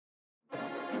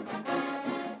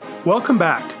Welcome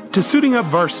back to Suiting Up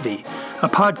Varsity, a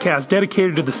podcast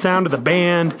dedicated to the sound of the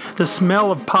band, the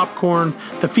smell of popcorn,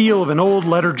 the feel of an old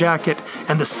leather jacket,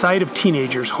 and the sight of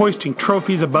teenagers hoisting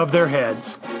trophies above their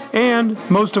heads. And,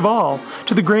 most of all,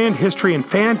 to the grand history and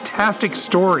fantastic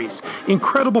stories,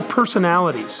 incredible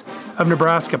personalities of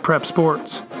Nebraska prep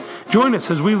sports. Join us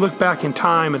as we look back in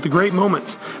time at the great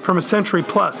moments from a century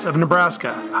plus of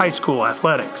Nebraska high school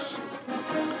athletics.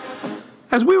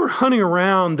 As we were hunting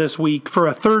around this week for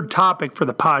a third topic for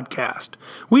the podcast,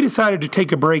 we decided to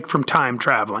take a break from time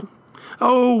traveling.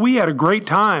 Oh, we had a great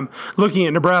time looking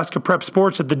at Nebraska prep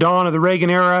sports at the dawn of the Reagan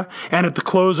era and at the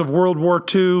close of World War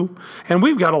II, and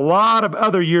we've got a lot of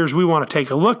other years we want to take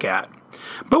a look at.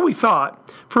 But we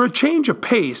thought, for a change of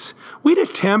pace, we'd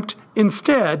attempt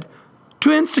instead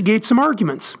to instigate some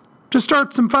arguments, to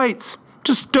start some fights,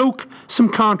 to stoke some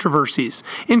controversies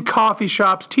in coffee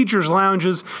shops, teachers'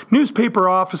 lounges, newspaper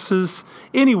offices,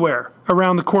 anywhere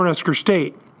around the Cornhusker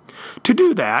State. To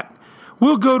do that,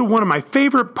 we'll go to one of my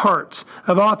favorite parts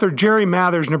of author Jerry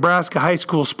Mather's Nebraska High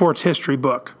School Sports History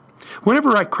book.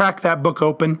 Whenever I crack that book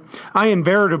open, I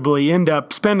invariably end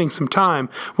up spending some time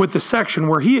with the section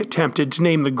where he attempted to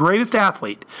name the greatest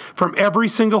athlete from every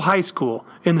single high school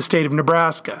in the state of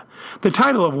Nebraska, the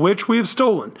title of which we have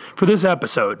stolen for this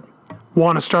episode.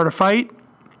 Want to start a fight?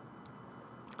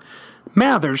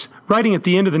 Mathers, writing at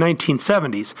the end of the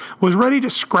 1970s, was ready to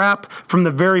scrap from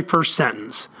the very first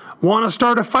sentence. Want to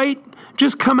start a fight?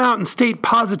 Just come out and state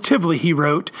positively, he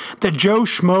wrote, that Joe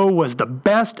Schmo was the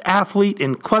best athlete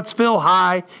in Cluttsville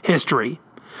High history.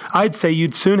 I'd say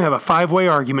you'd soon have a five-way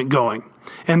argument going.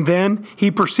 And then he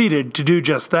proceeded to do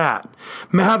just that.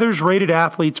 Mathers rated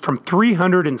athletes from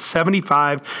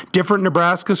 375 different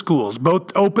Nebraska schools,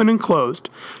 both open and closed,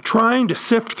 trying to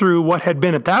sift through what had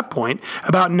been at that point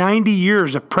about 90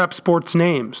 years of prep sports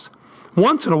names.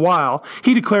 Once in a while,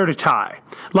 he declared a tie,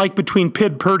 like between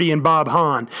Pid Purdy and Bob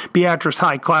Hahn, Beatrice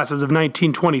High classes of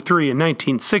 1923 and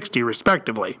 1960,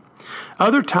 respectively.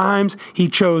 Other times, he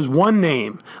chose one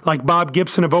name, like Bob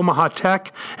Gibson of Omaha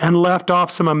Tech, and left off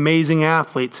some amazing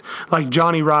athletes like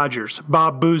Johnny Rogers,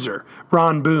 Bob Boozer,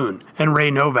 Ron Boone, and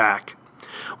Ray Novak.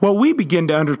 What we begin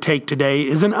to undertake today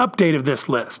is an update of this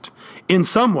list. In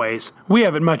some ways, we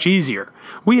have it much easier.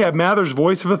 We have Mather's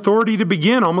voice of authority to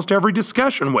begin almost every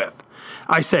discussion with.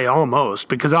 I say almost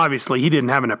because obviously he didn't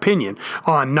have an opinion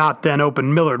on not then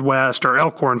open Millard West or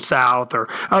Elkhorn South or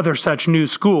other such new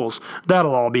schools.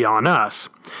 That'll all be on us.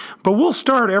 But we'll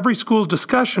start every school's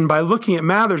discussion by looking at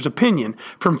Mather's opinion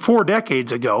from 4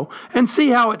 decades ago and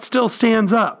see how it still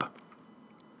stands up.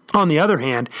 On the other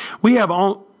hand, we have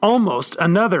almost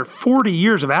another 40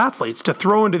 years of athletes to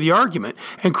throw into the argument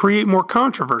and create more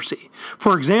controversy.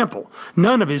 For example,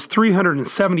 none of his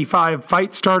 375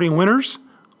 fight-starting winners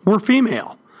were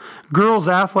female. Girls'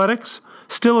 athletics,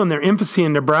 still in their infancy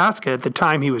in Nebraska at the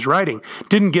time he was writing,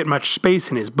 didn't get much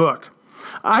space in his book.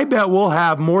 I bet we'll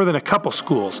have more than a couple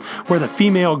schools where the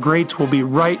female greats will be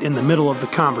right in the middle of the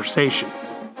conversation.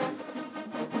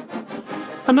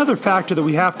 Another factor that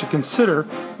we have to consider,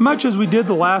 much as we did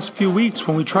the last few weeks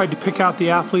when we tried to pick out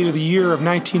the athlete of the year of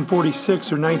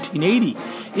 1946 or 1980,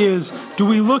 is do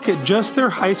we look at just their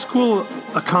high school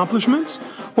accomplishments,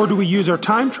 or do we use our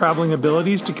time-traveling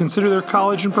abilities to consider their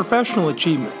college and professional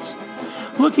achievements?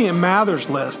 Looking at Mather's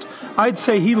list, I'd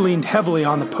say he leaned heavily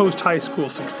on the post-high school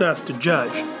success to judge.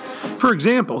 For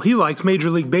example, he likes Major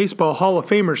League Baseball Hall of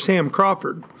Famer Sam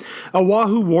Crawford, a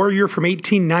Wahoo Warrior from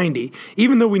 1890,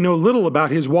 even though we know little about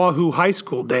his Wahoo high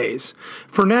school days.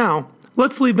 For now,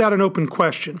 let's leave that an open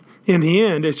question. In the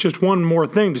end, it's just one more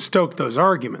thing to stoke those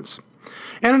arguments.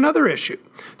 And another issue.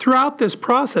 Throughout this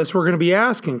process, we're going to be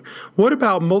asking, what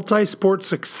about multi-sport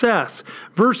success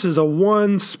versus a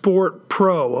one-sport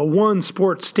pro, a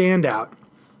one-sport standout?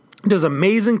 Does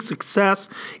amazing success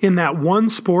in that one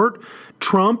sport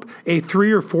trump a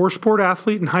 3 or 4 sport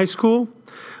athlete in high school?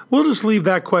 We'll just leave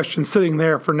that question sitting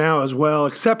there for now as well,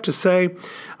 except to say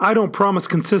I don't promise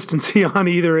consistency on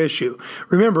either issue.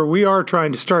 Remember, we are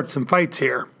trying to start some fights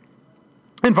here.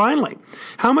 And finally,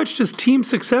 how much does team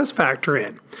success factor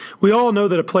in? We all know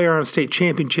that a player on a state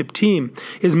championship team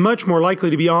is much more likely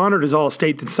to be honored as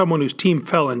All-State than someone whose team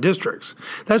fell in districts.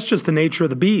 That's just the nature of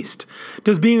the beast.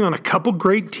 Does being on a couple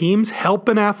great teams help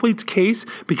an athlete's case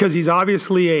because he's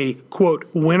obviously a, quote,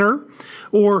 winner?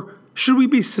 Or should we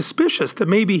be suspicious that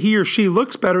maybe he or she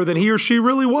looks better than he or she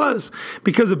really was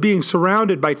because of being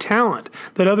surrounded by talent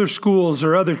that other schools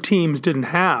or other teams didn't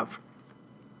have?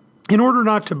 In order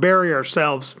not to bury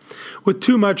ourselves with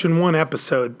too much in one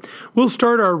episode, we'll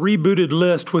start our rebooted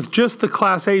list with just the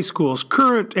Class A schools,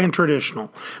 current and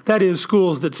traditional. That is,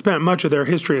 schools that spent much of their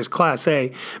history as Class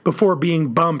A before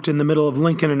being bumped in the middle of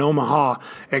Lincoln and Omaha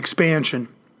expansion.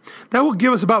 That will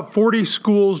give us about 40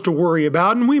 schools to worry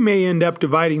about, and we may end up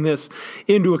dividing this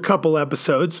into a couple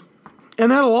episodes.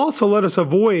 And that'll also let us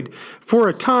avoid, for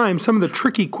a time, some of the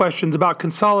tricky questions about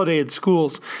consolidated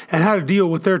schools and how to deal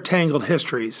with their tangled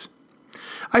histories.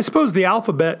 I suppose the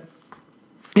alphabet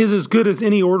is as good as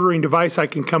any ordering device I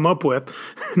can come up with.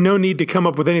 No need to come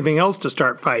up with anything else to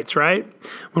start fights, right?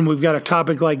 When we've got a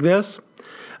topic like this.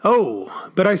 Oh,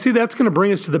 but I see that's going to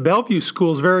bring us to the Bellevue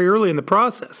schools very early in the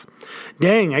process.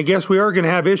 Dang, I guess we are going to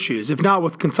have issues, if not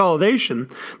with consolidation,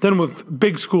 then with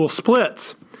big school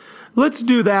splits. Let's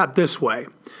do that this way.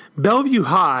 Bellevue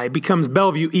High becomes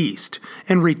Bellevue East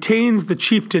and retains the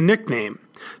Chieftain nickname.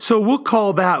 So we'll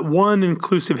call that one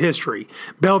inclusive history,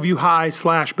 Bellevue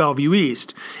High/Bellevue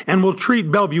East, and we'll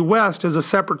treat Bellevue West as a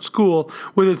separate school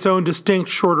with its own distinct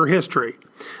shorter history.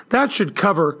 That should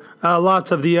cover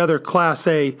lots of the other Class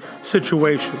A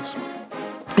situations.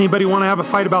 Anybody want to have a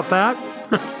fight about that?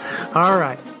 All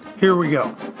right, here we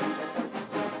go.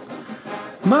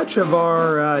 Much of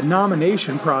our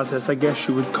nomination process, I guess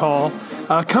you would call,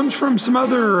 comes from some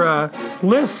other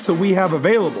lists that we have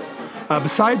available.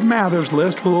 Besides Mather's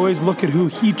list, we'll always look at who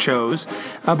he chose,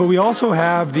 but we also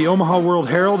have the Omaha World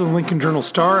Herald and Lincoln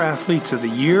Journal-Star Athletes of the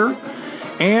Year,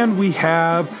 and we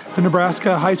have the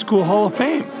Nebraska High School Hall of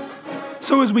Fame.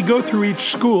 So as we go through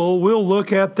each school, we'll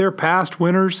look at their past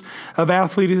winners of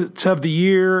Athletes of the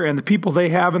Year and the people they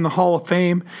have in the Hall of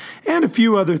Fame, and a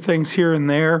few other things here and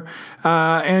there,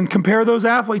 and compare those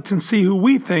athletes and see who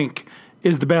we think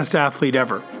is the best athlete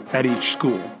ever at each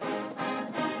school.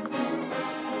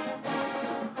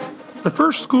 The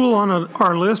first school on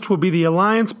our list will be the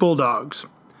Alliance Bulldogs.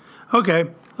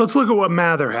 Okay, let's look at what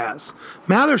Mather has.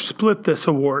 Mather split this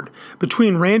award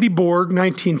between Randy Borg,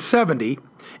 1970,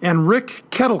 and Rick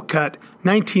Kettlecutt,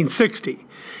 1960.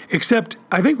 Except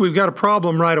I think we've got a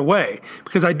problem right away,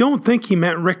 because I don't think he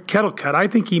meant Rick Kettlecutt. I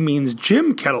think he means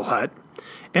Jim Kettlecutt,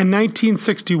 and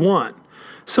 1961.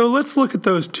 So let's look at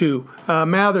those two,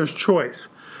 Mather's choice.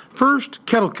 First,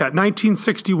 Kettlecutt,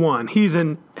 1961. He's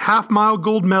a half-mile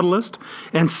gold medalist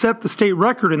and set the state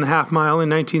record in the half-mile in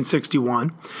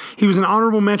 1961. He was an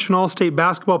honorable mention All-State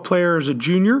basketball player as a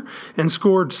junior and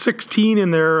scored 16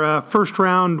 in their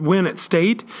first-round win at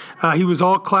state. He was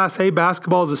all-Class A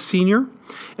basketball as a senior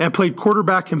and played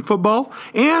quarterback in football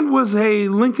and was a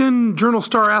Lincoln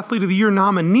Journal-Star Athlete of the Year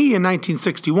nominee in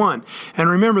 1961. And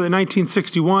remember that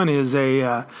 1961 is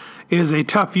a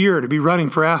tough year to be running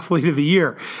for Athlete of the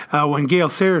Year when Gale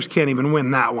Sayers can't even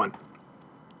win that one.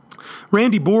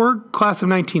 Randy Borg, class of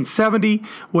 1970,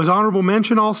 was honorable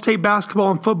mention All-State basketball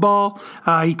and football.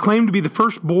 He claimed to be the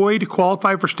first boy to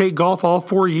qualify for state golf all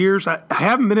 4 years. I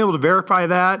haven't been able to verify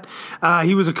that.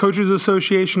 He was a Coaches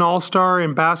Association All-Star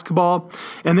in basketball.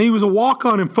 And then he was a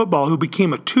walk-on in football who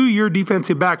became a 2-year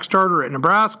defensive back starter at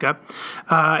Nebraska.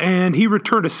 And he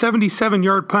returned a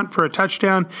 77-yard punt for a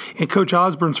touchdown in Coach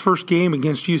Osborne's first game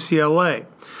against UCLA.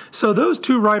 So those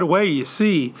two right away, you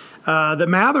see, that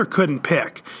Mather couldn't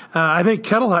pick. I think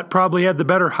Kettlecutt probably had the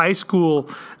better high school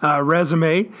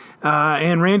resume,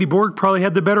 and Randy Borg probably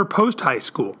had the better post-high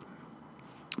school.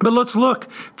 But let's look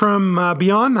from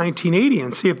beyond 1980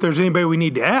 and see if there's anybody we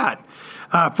need to add.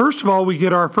 First of all, we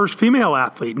get our first female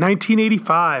athlete,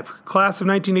 1985, class of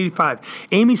 1985,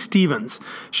 Amy Stevens.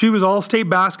 She was all-state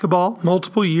basketball,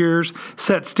 multiple years,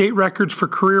 set state records for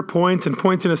career points and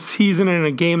points in a season and in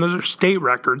a game. Those are state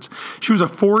records. She was a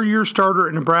 4-year starter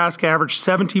at Nebraska, averaged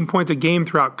 17 points a game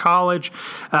throughout college.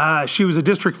 She was a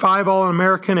District 5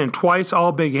 All-American and twice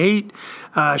All-Big 8.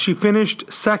 She finished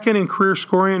second in career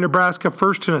scoring at Nebraska,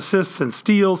 first in assists and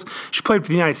steals. She played for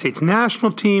the United States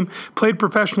national team, played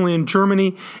professionally in Germany,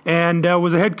 and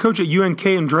was a head coach at UNK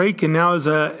and Drake, and now is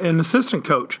an assistant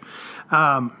coach.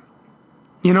 I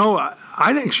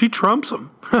think she trumps him,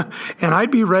 and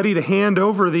I'd be ready to hand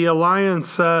over the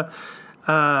Alliance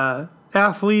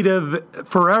athlete of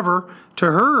forever to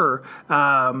her.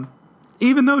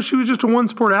 Even though she was just a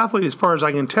one-sport athlete as far as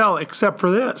I can tell, except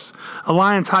for this.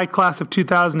 Alliance High Class of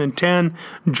 2010,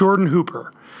 Jordan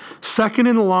Hooper. Second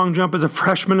in the long jump as a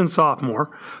freshman and sophomore.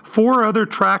 4 other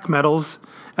track medals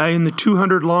in the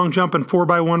 200 long jump and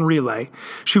 4x1 relay.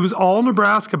 She was all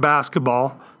Nebraska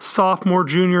basketball, sophomore,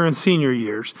 junior, and senior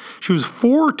years. She was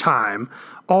 4-time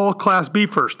all Class B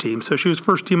first team, so she was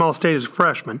first team All-State as a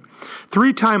freshman.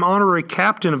 3-time honorary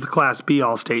captain of the Class B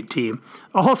All-State team.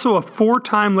 Also a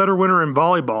 4-time letter winner in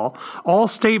volleyball,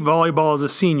 All-State volleyball as a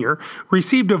senior.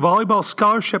 Received a volleyball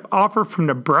scholarship offer from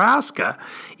Nebraska,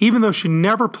 even though she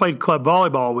never played club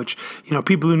volleyball, which,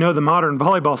 people who know the modern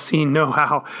volleyball scene know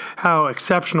how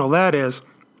exceptional that is.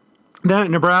 Then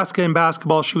at Nebraska in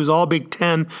basketball, she was All Big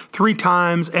Ten 3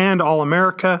 times and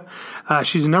All-America.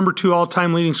 She's a number 2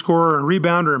 all-time leading scorer and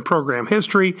rebounder in program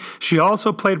history. She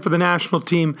also played for the national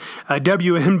team,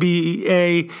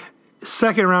 WNBA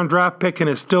second-round draft pick, and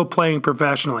is still playing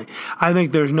professionally. I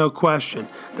think there's no question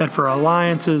that for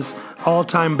Alliance's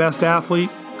all-time best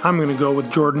athlete, I'm going to go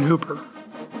with Jordan Hooper.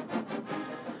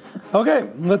 Okay,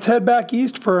 let's head back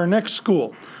east for our next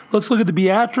school. Let's look at the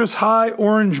Beatrice High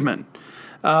Orangemen.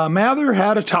 Mather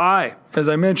had a tie, as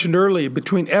I mentioned earlier,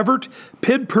 between Everett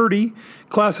Pid Purdy,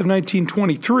 class of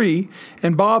 1923,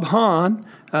 and Bob Hahn,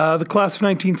 the class of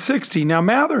 1960. Now,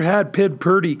 Mather had Pid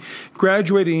Purdy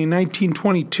graduating in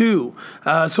 1922.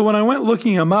 So when I went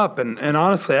looking him up, and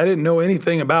honestly, I didn't know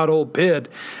anything about old Pid,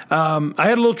 I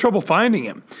had a little trouble finding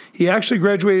him. He actually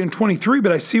graduated in 23,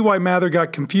 but I see why Mather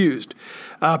got confused.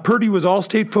 Purdy was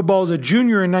All-State football as a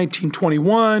junior in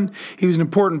 1921. He was an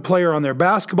important player on their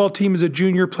basketball team as a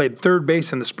junior, played third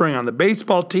base in the spring on the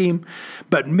baseball team.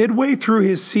 But midway through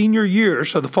his senior year,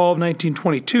 so the fall of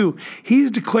 1922, he's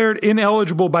declared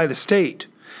ineligible by the state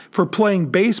for playing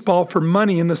baseball for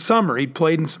money in the summer. He'd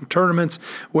played in some tournaments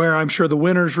where I'm sure the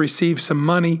winners received some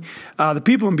money. The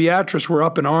people in Beatrice were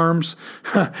up in arms.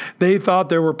 They thought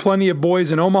there were plenty of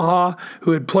boys in Omaha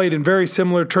who had played in very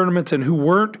similar tournaments and who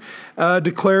weren't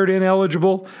declared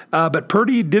ineligible. But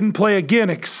Purdy didn't play again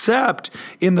except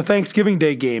in the Thanksgiving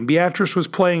Day game. Beatrice was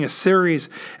playing a series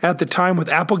at the time with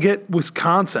Applegate,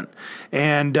 Wisconsin.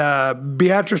 And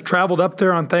Beatrice traveled up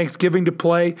there on Thanksgiving to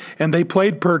play, and they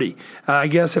played Purdy. I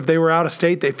guess if they were out of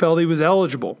state, they felt he was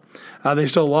eligible. They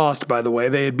still lost, by the way.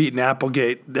 They had beaten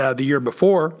Applegate the year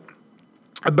before.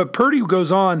 But Purdy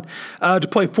goes on to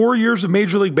play 4 years of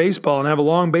Major League Baseball and have a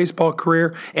long baseball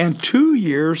career, and 2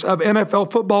 years of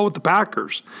NFL football with the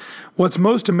Packers. What's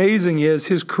most amazing is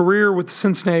his career with the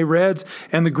Cincinnati Reds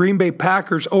and the Green Bay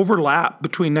Packers overlap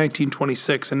between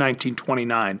 1926 and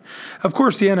 1929. Of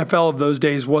course, the NFL of those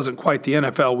days wasn't quite the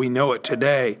NFL we know it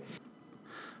today.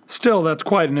 Still, that's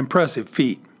quite an impressive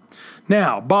feat.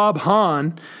 Now, Bob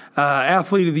Hahn,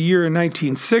 Athlete of the Year in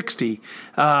 1960,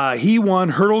 he won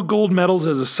hurdle gold medals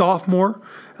as a sophomore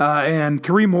and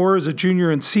 3 more as a junior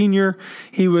and senior.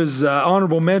 He was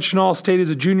honorable mention All-State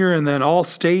as a junior and then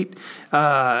All-State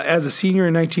as a senior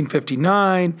in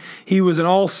 1959. He was an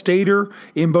All-Stater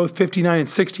in both 59 and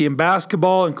 60 in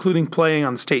basketball, including playing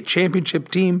on the state championship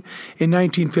team in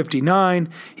 1959.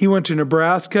 He went to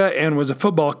Nebraska and was a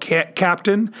football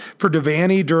captain for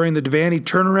Devaney during the Devaney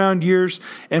turnaround years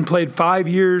and played 5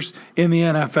 years in the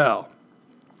NFL.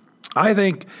 I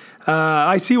think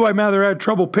I see why Mather had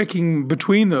trouble picking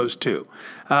between those two.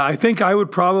 I think I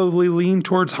would probably lean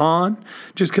towards Hahn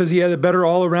just because he had a better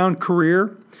all-around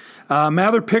career.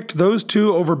 Mather picked those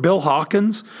two over Bill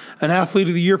Hawkins, an Athlete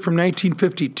of the Year from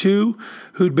 1952,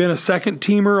 who'd been a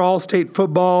second-teamer All-State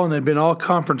football and had been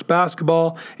All-Conference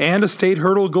basketball and a state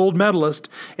hurdle gold medalist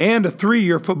and a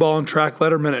 3-year football and track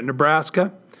letterman at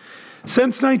Nebraska.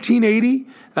 Since 1980,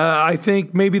 I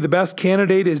think maybe the best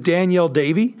candidate is Danielle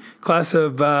Davey, class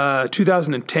of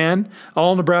 2010,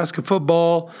 all Nebraska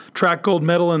football, track gold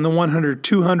medal in the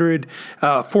 100-200,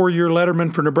 4-year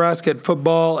letterman for Nebraska at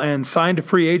football, and signed a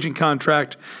free agent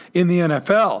contract in the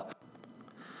NFL.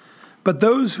 But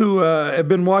those who have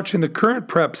been watching the current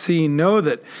prep scene know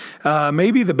that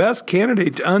maybe the best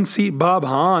candidate to unseat Bob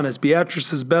Hahn as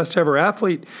Beatrice's best ever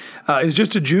athlete is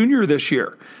just a junior this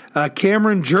year.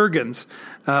 Cameron Jurgens,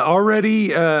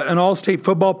 already an all-state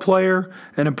football player,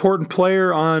 an important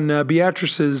player on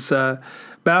Beatrice's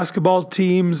basketball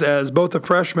teams as both a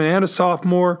freshman and a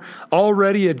sophomore,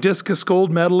 already a discus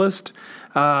gold medalist,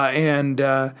 and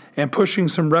pushing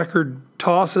some record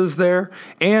tosses there,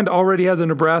 and already has a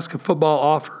Nebraska football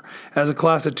offer as a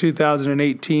class of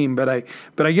 2018. But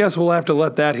I guess we'll have to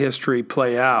let that history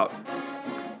play out.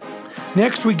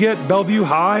 Next, we get Bellevue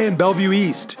High and Bellevue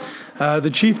East,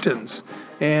 the Chieftains.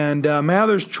 And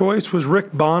Mather's choice was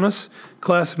Rick Bonas,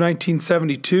 class of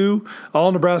 1972,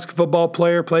 all-Nebraska football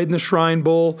player, played in the Shrine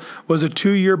Bowl, was a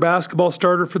 2-year basketball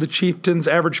starter for the Chieftains,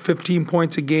 averaged 15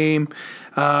 points a game,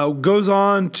 goes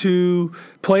on to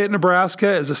play at Nebraska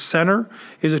as a center,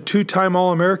 is a 2-time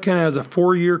All-American, has a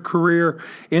 4-year career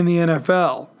in the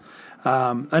NFL.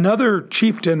 Another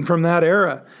Chieftain from that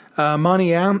era,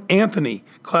 Monty Anthony,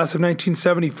 class of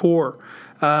 1974,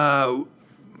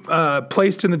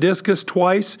 placed in the discus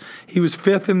twice. He was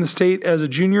 5th in the state as a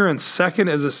junior and 2nd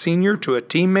as a senior to a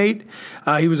teammate.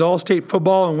 He was all-state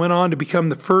football and went on to become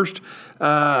the first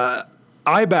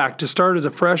I-back to start as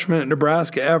a freshman at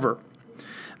Nebraska ever.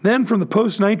 Then from the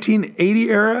post-1980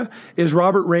 era is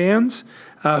Robert Rands,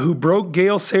 who broke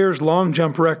Gale Sayers' long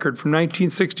jump record from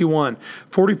 1961,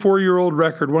 44-year-old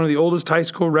record, one of the oldest high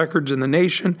school records in the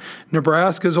nation,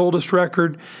 Nebraska's oldest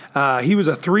record. He was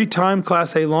a 3-time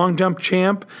Class A long jump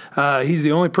champ. He's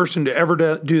the only person to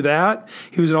ever do that.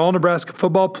 He was an all-Nebraska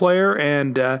football player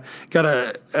and got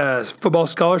a football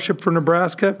scholarship for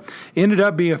Nebraska. Ended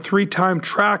up being a 3-time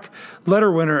track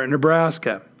letter winner at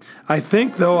Nebraska. I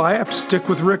think, though, I have to stick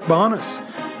with Rick Bonas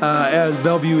as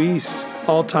Bellevue East's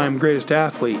all-time greatest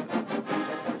athlete.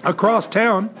 Across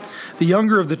town, the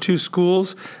younger of the two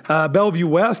schools, Bellevue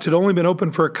West, had only been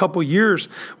open for a couple years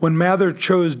when Mather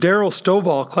chose Darrell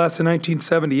Stovall, class of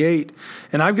 1978.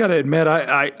 And I've got to admit,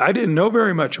 I didn't know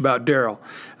very much about Darrell.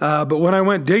 But when I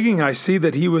went digging, I see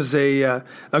that he was a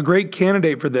great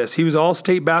candidate for this. He was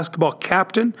All-State basketball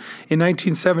captain in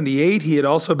 1978. He had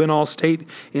also been All-State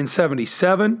in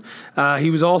 77. He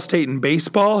was All-State in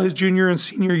baseball his junior and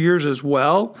senior years as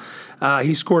well.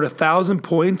 He scored 1,000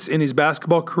 points in his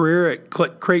basketball career at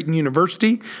Creighton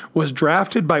University, was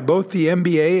drafted by both the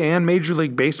NBA and Major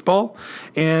League Baseball,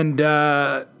 and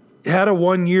had a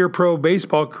one-year pro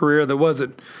baseball career that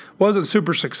wasn't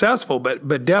super successful,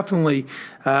 but definitely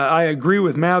I agree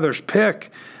with Mather's pick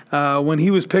when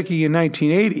he was picking in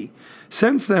 1980.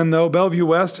 Since then, though, Bellevue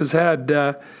West has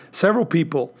had several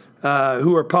people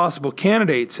who are possible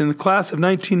candidates. In the class of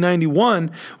 1991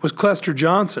 was Clester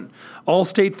Johnson,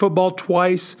 all-state football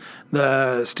twice,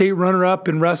 the state runner-up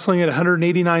in wrestling at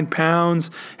 189 pounds,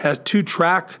 has 2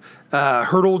 track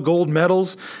hurdle gold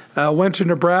medals, went to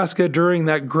Nebraska during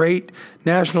that great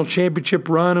national championship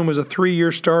run and was a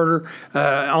 3-year starter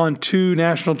on 2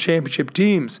 national championship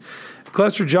teams.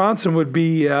 Clester Johnson would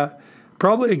be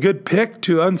probably a good pick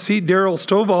to unseat Darrell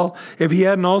Stovall if he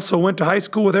hadn't also went to high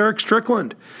school with Eric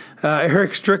Strickland.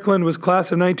 Eric Strickland was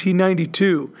class of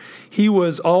 1992. He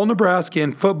was all Nebraska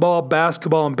in football,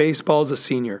 basketball, and baseball as a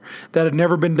senior. That had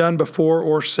never been done before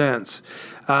or since.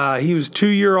 He was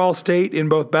 2-year All-State in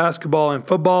both basketball and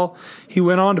football. He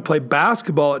went on to play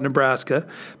basketball at Nebraska,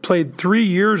 played 3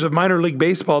 years of minor league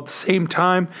baseball at the same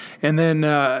time, and then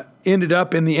ended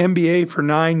up in the NBA for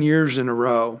 9 years in a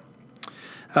row.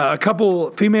 A couple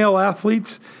female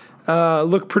athletes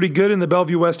look pretty good in the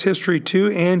Bellevue West history too.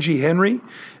 Angie Henry,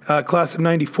 class of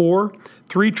 94,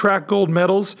 3 track gold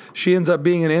medals. She ends up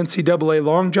being an NCAA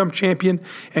long jump champion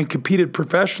and competed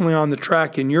professionally on the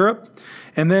track in Europe.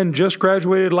 And then just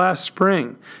graduated last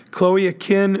spring, Chloe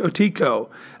Akin Otiko,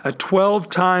 a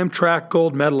 12-time track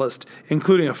gold medalist,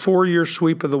 including a 4-year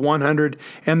sweep of the 100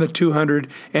 and the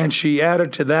 200, and she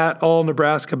added to that all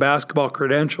Nebraska basketball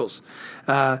credentials.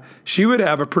 She would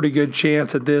have a pretty good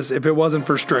chance at this if it wasn't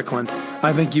for Strickland.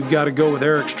 I think you've got to go with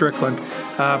Eric Strickland,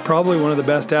 probably one of the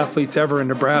best athletes ever in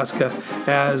Nebraska,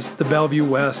 as the Bellevue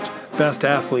West best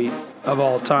athlete of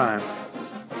all time.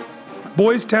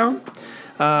 Boys Town,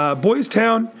 kind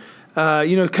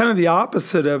of the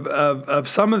opposite of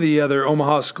some of the other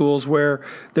Omaha schools where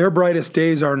their brightest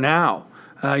days are now.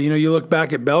 You look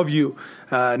back at Bellevue,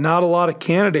 not a lot of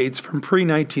candidates from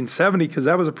pre-1970 because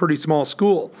that was a pretty small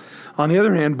school. On the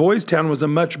other hand, Boys Town was a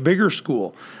much bigger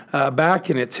school back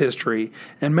in its history,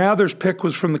 and Mather's pick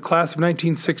was from the class of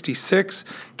 1966,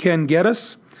 Ken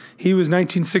Geddes. He was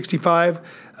 1965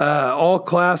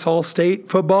 all-class, all-state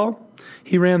football.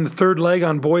 He ran the 3rd leg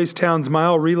on Boys Town's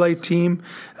mile relay team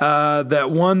that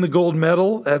won the gold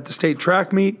medal at the state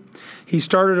track meet. He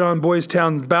started on Boys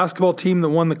Town's basketball team that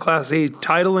won the Class A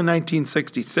title in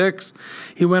 1966.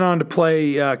 He went on to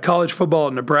play college football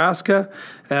at Nebraska.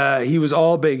 He was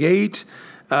all Big 8.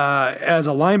 As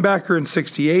a linebacker in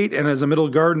 68 and as a middle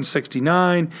guard in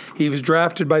 69. He was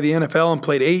drafted by the NFL and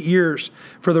played 8 years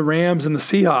for the Rams and the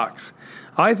Seahawks.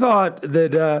 I thought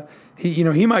that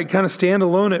he might kind of stand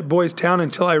alone at Boys Town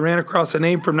until I ran across a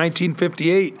name from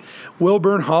 1958,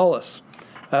 Wilburn Hollis.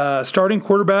 Starting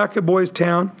quarterback at Boys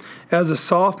Town. As a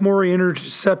sophomore, he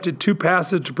intercepted 2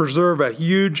 passes to preserve a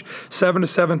huge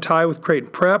 7-7 tie with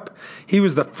Creighton Prep. He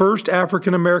was the first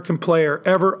African-American player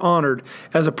ever honored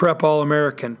as a Prep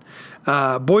All-American.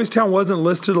 Boys Town wasn't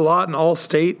listed a lot in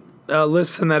all-state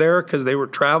lists in that era because they were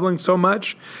traveling so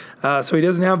much. So he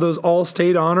doesn't have those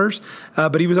all-state honors,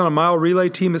 but he was on a mile relay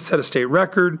team that set a state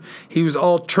record. He was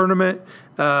all-tournament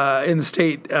in the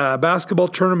state basketball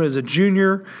tournament as a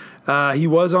junior. He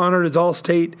was honored as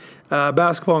All-State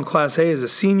basketball in Class A as a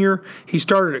senior. He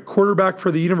started at quarterback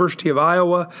for the University of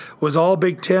Iowa, was All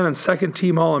Big Ten and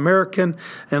second-team All-American,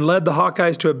 and led the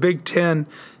Hawkeyes to a Big Ten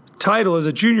title as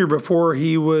a junior before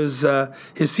his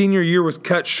senior year was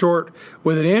cut short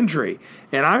with an injury.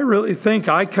 And I really think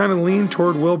I kind of lean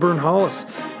toward Wilburn Hollis,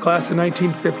 class of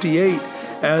 1958,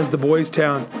 as the Boys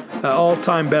Town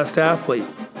all-time best athlete.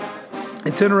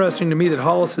 It's interesting to me that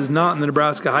Hollis is not in the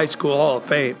Nebraska High School Hall of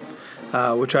Fame,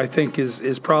 which I think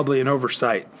is probably an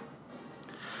oversight.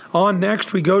 On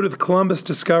next, we go to the Columbus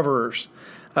Discoverers.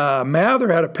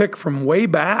 Mather had a pick from way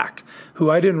back who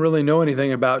I didn't really know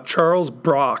anything about, Charles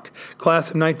Brock,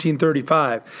 class of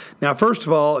 1935. Now, first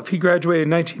of all, if he graduated in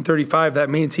 1935, that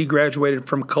means he graduated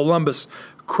from Columbus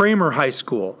Kramer High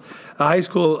School, a high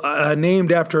school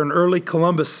named after an early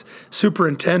Columbus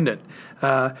superintendent.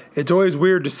 It's always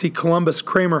weird to see Columbus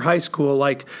Kramer High School,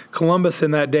 like Columbus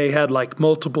in that day had like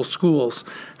multiple schools,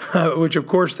 which of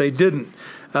course they didn't.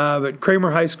 But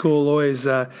Kramer High School always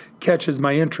catches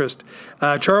my interest.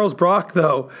 Charles Brock,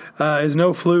 though, is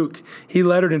no fluke. He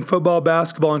lettered in football,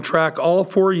 basketball, and track all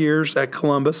 4 years at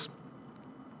Columbus.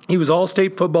 He was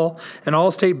All-State football and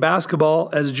All-State basketball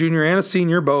as a junior and a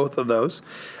senior, both of those.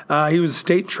 He was a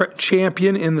state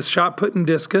champion in the shot put and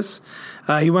discus.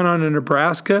 He went on to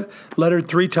Nebraska, lettered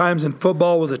 3 times in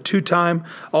football, was a 2-time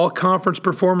all-conference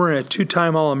performer and a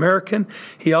 2-time All-American.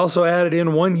 He also added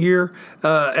in 1 year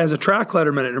as a track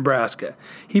letterman at Nebraska.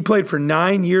 He played for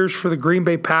 9 years for the Green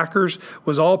Bay Packers,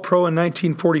 was All-Pro in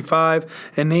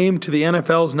 1945, and named to the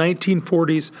NFL's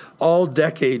 1940s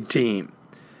All-Decade team.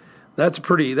 That's a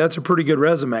pretty good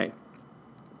resume.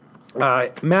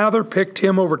 Mather picked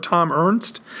him over Tom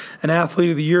Ernst, an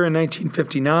athlete of the year in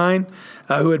 1959,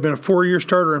 who had been a 4-year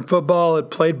starter in football,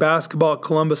 had played basketball at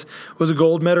Columbus, was a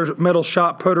gold medal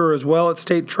shot putter as well at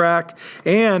state track,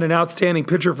 and an outstanding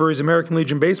pitcher for his American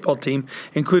Legion baseball team,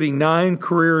 including 9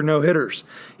 career no-hitters.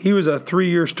 He was a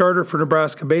 3-year starter for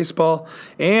Nebraska baseball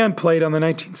and played on the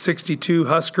 1962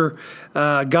 Husker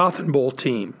Gotham Bowl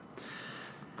team.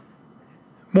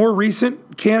 More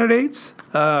recent candidates,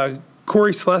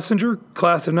 Corey Schlesinger,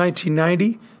 class of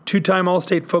 1990, 2-time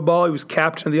All-State football. He was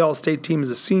captain of the All-State team as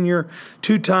a senior,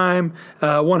 2-time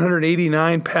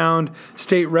 189-pound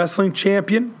state wrestling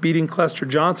champion, beating Clester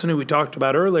Johnson, who we talked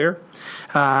about earlier.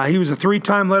 He was a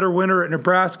 3-time letter winner at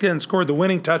Nebraska and scored the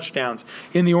winning touchdowns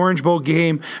in the Orange Bowl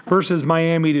game versus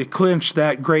Miami to clinch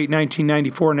that great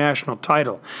 1994 national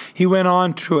title. He went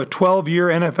on to a 12-year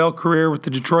NFL career with the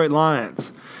Detroit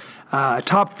Lions.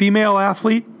 Top female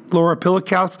athlete, Laura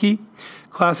Pilikowski,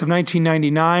 class of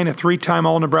 1999, a 3-time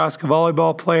All-Nebraska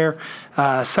volleyball player,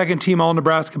 second-team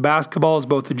All-Nebraska basketball as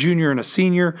both a junior and a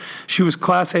senior. She was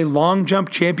Class A long jump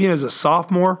champion as a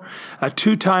sophomore, a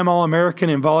 2-time All-American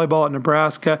in volleyball at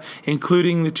Nebraska,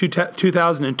 including the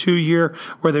 2002 year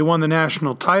where they won the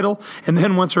national title. And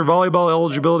then once her volleyball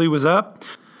eligibility was up,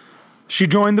 she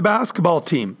joined the basketball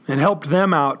team and helped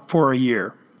them out for a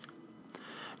year.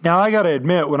 Now, I got to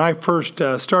admit, when I first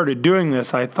started doing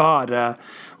this, I thought,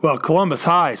 Columbus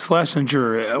High,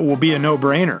 Schlesinger will be a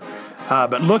no-brainer.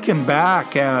 But looking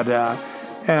back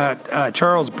at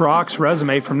Charles Brock's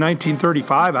resume from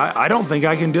 1935, I don't think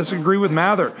I can disagree with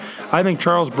Mather. I think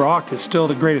Charles Brock is still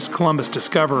the greatest Columbus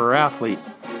Discoverer athlete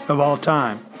of all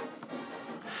time.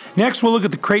 Next, we'll look at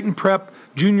the Creighton Prep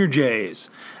Junior Jays.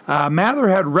 Mather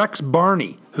had Rex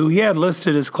Barney, who he had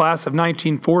listed as class of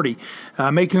 1940,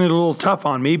 making it a little tough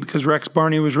on me because Rex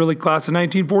Barney was really class of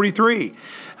 1943.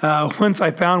 Once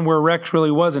I found where Rex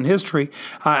really was in history,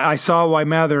 I saw why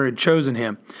Mather had chosen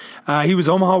him. He was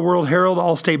Omaha World Herald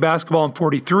All-State Basketball in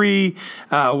 43,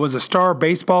 was a star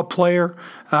baseball player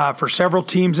for several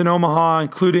teams in Omaha,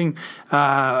 including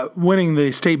winning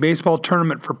the state baseball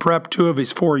tournament for prep 2 of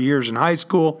his 4 years in high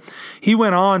school. He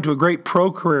went on to a great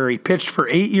pro career. He pitched for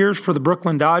 8 years for the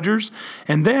Brooklyn Dodgers,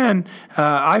 and then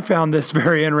I found this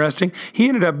very interesting. He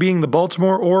ended up being the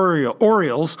Baltimore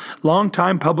Orioles'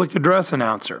 longtime public address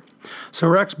announcer. So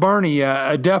Rex Barney,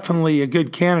 definitely a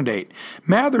good candidate.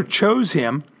 Mather chose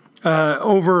him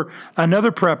over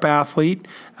another prep athlete,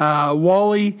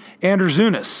 Wally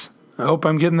Andrzunas. I hope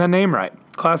I'm getting that name right.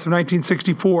 Class of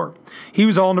 1964. He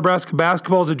was All-Nebraska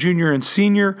basketball as a junior and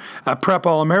senior, a prep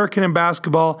All-American in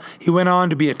basketball. He went on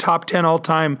to be a top 10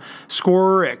 all-time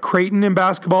scorer at Creighton in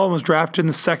basketball and was drafted in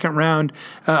the second round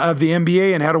of the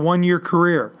NBA and had a 1-year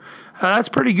career. That's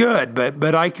pretty good,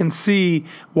 but I can see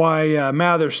why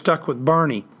Mather stuck with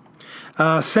Barney.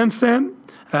 Since then,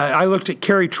 I looked at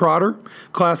Kerry Trotter,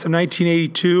 class of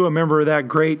 1982, a member of that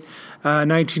great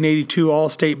 1982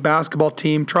 All-State basketball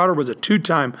team. Trotter was a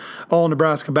two-time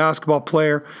All-Nebraska basketball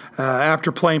player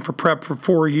after playing for Prep for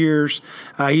 4 years.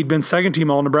 He'd been second-team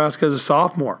All-Nebraska as a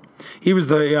sophomore. He was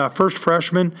the first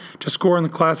freshman to score in the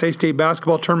Class A state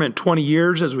basketball tournament in 20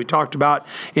 years, as we talked about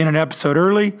in an episode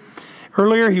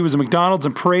earlier. He was a McDonald's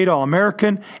and Parade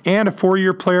All-American and a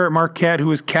 4-year player at Marquette who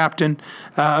was captain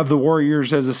of the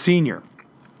Warriors as a senior.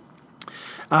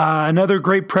 Another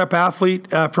great prep athlete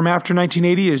from after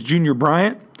 1980 is Junior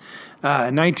Bryant.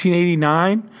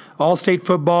 1989, All-State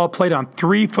football, played on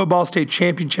 3 football state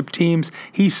championship teams.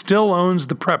 He still owns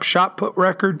the prep shot put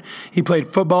record. He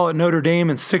played football at Notre Dame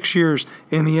and 6 years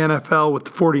in the NFL with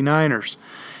the 49ers.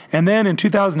 And then in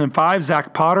 2005,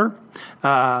 Zach Potter,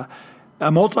 a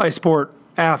multi-sport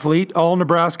athlete,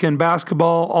 All-Nebraska in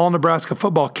basketball, All-Nebraska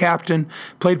football captain,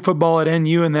 played football at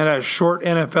NU, and then had a short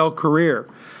NFL career.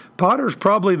 Potter's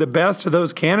probably the best of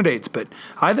those candidates, but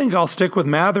I think I'll stick with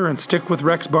Mather and stick with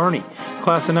Rex Barney.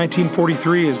 Class of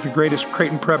 1943 is the greatest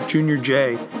Creighton Prep Junior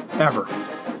J ever.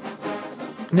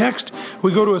 Next,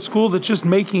 we go to a school that's just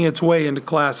making its way into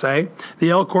Class A, the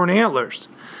Elkhorn Antlers.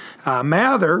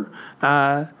 Mather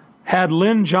had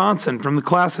Lynn Johnson from the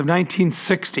class of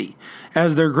 1960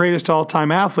 as their greatest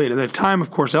all-time athlete. At the time,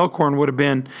 of course, Elkhorn would have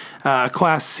been a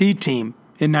Class C team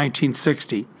in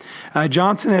 1960.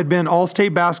 Johnson had been All-State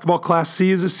Basketball Class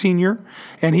C as a senior,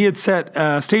 and he had set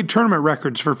state tournament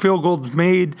records for field goals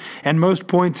made and most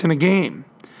points in a game.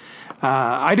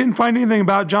 I didn't find anything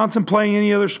about Johnson playing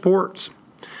any other sports.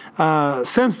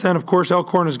 Since then, of course,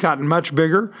 Elkhorn has gotten much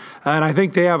bigger, and I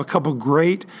think they have a couple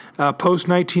great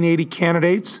post-1980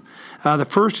 candidates. The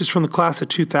first is from the class of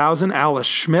 2000, Alice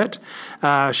Schmidt.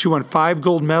 She won 5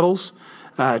 gold medals,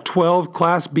 12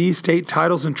 Class B state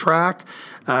titles in track.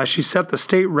 She set the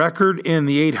state record in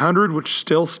the 800, which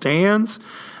still stands.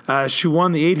 She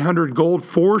won the 800 gold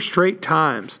 4 straight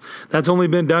times. That's only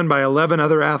been done by 11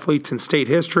 other athletes in state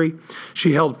history.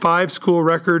 She held 5 school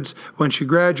records when she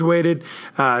graduated.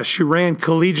 She ran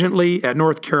collegiately at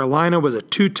North Carolina, was a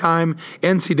 2-time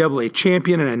NCAA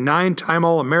champion and a 9-time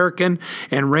All-American,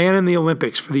 and ran in the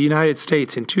Olympics for the United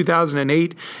States in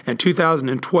 2008 and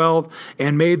 2012,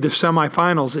 and made the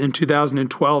semifinals in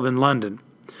 2012 in London.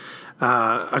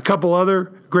 A couple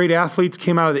other great athletes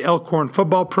came out of the Elkhorn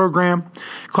football program.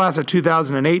 Class of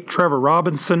 2008, Trevor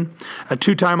Robinson, a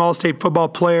 2-time All-State football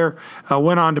player,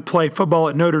 went on to play football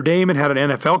at Notre Dame and had an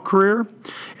NFL career.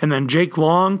 And then Jake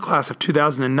Long, class of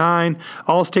 2009,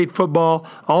 All-State football,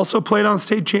 also played on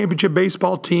state championship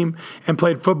baseball team and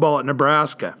played football at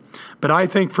Nebraska. But I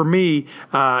think for me,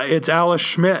 it's Alice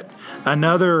Schmidt,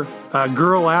 another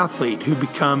girl athlete who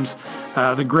becomes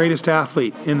the greatest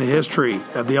athlete in the history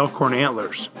of the Elkhorn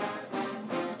Antlers.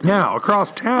 Now,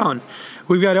 across town,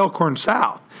 we've got Elkhorn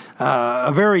South,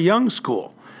 a very young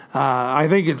school. I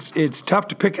think it's tough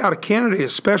to pick out a candidate,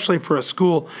 especially for a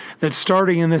school that's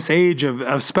starting in this age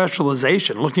of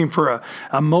specialization. Looking for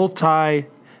a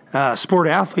multi-sport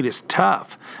athlete is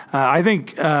tough. I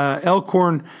think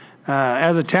Elkhorn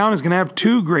as a town is going to have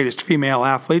 2 greatest female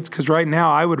athletes, because right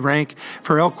now I would rank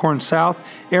for Elkhorn South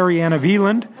Ariana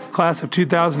Veland, class of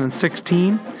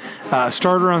 2016,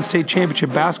 starter on state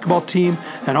championship basketball team,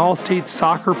 an all-state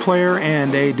soccer player,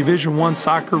 and a Division I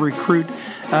soccer recruit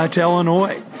to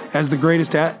Illinois as the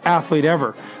greatest athlete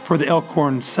ever for the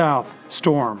Elkhorn South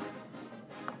Storm.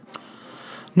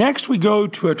 Next, we go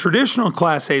to a traditional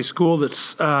Class A school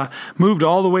that's moved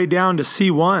all the way down to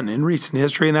C1 in recent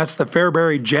history, and that's the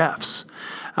Fairbury Jeffs.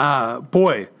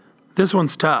 Boy, this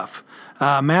one's tough.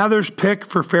 Mather's pick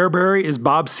for Fairbury is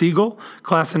Bob Siegel,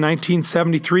 class of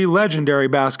 1973, legendary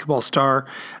basketball star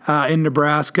in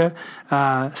Nebraska.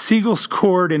 Siegel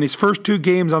scored in his first 2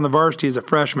 games on the varsity as a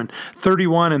freshman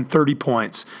 31 and 30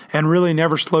 points, and really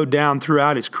never slowed down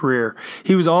throughout his career.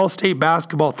 He was All-State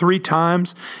basketball 3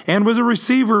 times and was a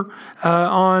receiver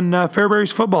on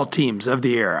Fairbury's football teams of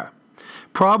the era.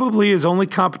 Probably his only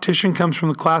competition comes from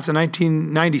the class of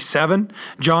 1997,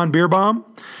 John Beerbaum,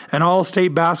 an all-state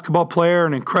basketball player,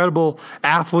 an incredible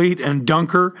athlete and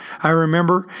dunker, I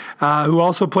remember, who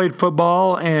also played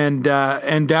football and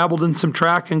dabbled in some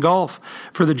track and golf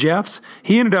for the Jeffs.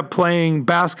 He ended up playing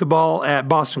basketball at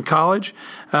Boston College,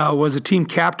 was a team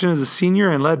captain as a senior,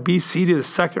 and led BC to the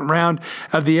second round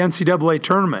of the NCAA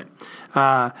tournament.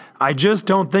 I just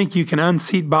don't think you can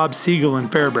unseat Bob Siegel in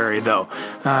Fairbury, though.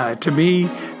 To me,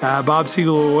 Bob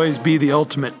Siegel will always be the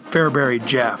ultimate Fairbury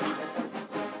Jeff.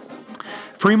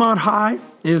 Fremont High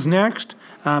is next.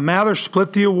 Mather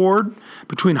split the award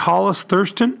between Hollis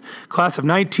Thurston, class of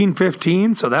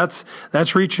 1915, so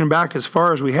that's reaching back as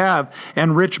far as we have,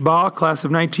 and Rich Baugh, class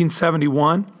of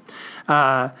 1971.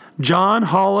 John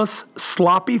Hollis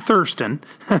Sloppy Thurston,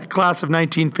 class of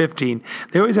 1915.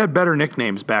 They always had better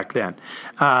nicknames back then.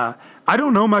 I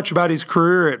don't know much about his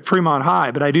career at Fremont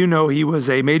High, but I do know he was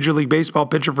a Major League Baseball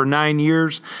pitcher for 9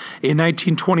 years. In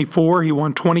 1924, he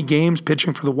won 20 games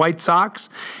pitching for the White Sox,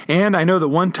 and I know that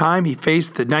one time he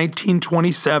faced the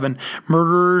 1927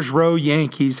 Murderers Row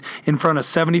Yankees in front of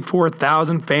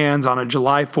 74,000 fans on a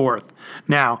July 4th.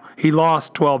 Now, he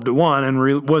lost 12-1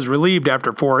 and was relieved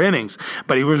after 4 innings,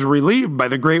 but he was relieved by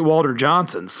the great Walter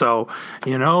Johnson, so,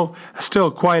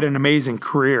 still quite an amazing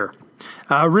career.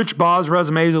 Rich Baugh's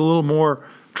resume is a little more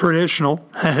traditional,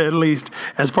 at least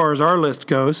as far as our list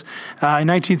goes. In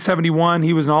 1971,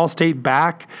 he was an all-state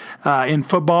back in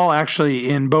football, actually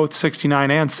in both 69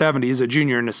 and 70 as a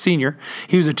junior and a senior.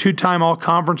 He was a 2-time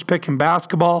all-conference pick in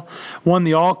basketball, won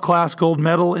the all-class gold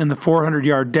medal in the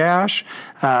 400-yard dash.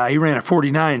 He ran a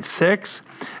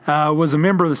 49.6, was a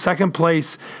member of the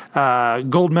second-place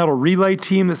gold medal relay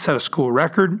team that set a school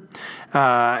record.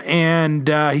 And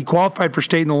he qualified for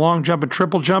state in the long jump and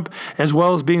triple jump, as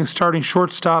well as being a starting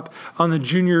shortstop on the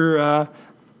junior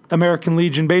American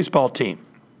Legion baseball team.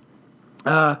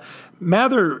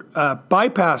 Mather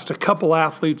bypassed a couple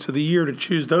athletes of the year to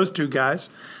choose those two guys.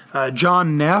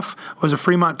 John Neff was a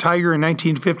Fremont Tiger in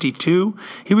 1952.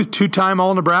 He was 2-time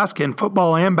All-Nebraska in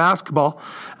football and basketball,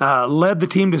 led the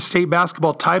team to state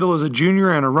basketball title as a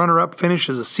junior and a runner-up finish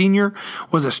as a senior,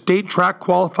 was a state track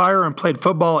qualifier, and played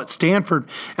football at Stanford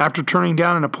after turning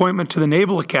down an appointment to the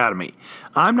Naval Academy.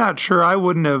 I'm not sure I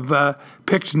wouldn't have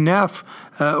picked Neff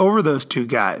over those two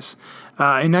guys.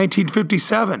 In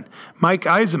 1957, Mike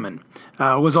Eisenman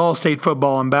was all-state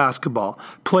football and basketball.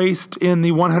 Placed in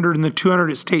the 100 and the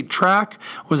 200 at state track,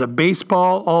 was a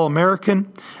baseball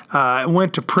All-American,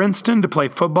 went to Princeton to play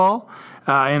football,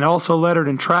 and also lettered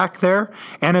in track there.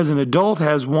 And as an adult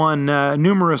has won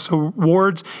numerous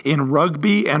awards in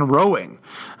rugby and rowing.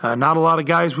 Not a lot of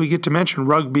guys we get to mention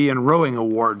rugby and rowing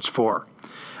awards for.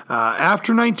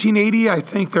 After 1980, I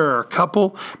think there are a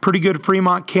couple pretty good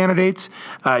Fremont candidates.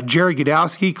 Jerry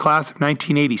Godowski, class of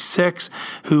 1986,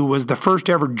 who was the first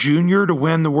ever junior to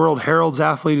win the World Herald's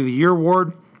Athlete of the Year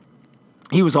award.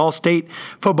 He was all-state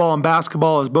football and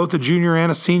basketball as both a junior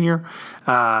and a senior.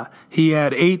 He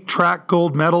had 8 track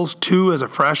gold medals, 2 as a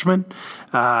freshman.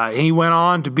 He went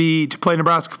on to play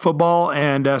Nebraska football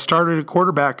and started at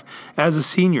quarterback as a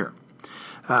senior.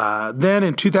 Then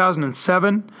in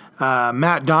 2007,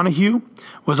 Matt Donahue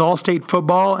was all-state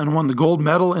football and won the gold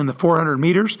medal in the 400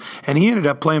 meters, and he ended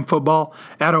up playing football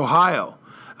at Ohio.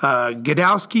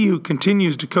 Godowski, who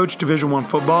continues to coach Division I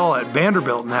football at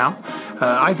Vanderbilt now,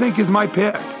 I think is my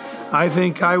pick. I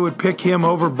think I would pick him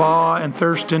over Baugh and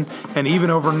Thurston and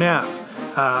even over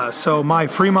Neff. So my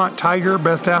Fremont Tiger,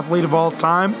 best athlete of all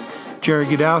time, Jerry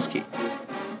Godowski.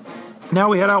 Now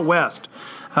we head out west.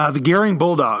 The Gering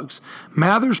Bulldogs.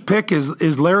 Mather's pick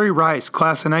is Larry Rice,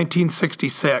 class of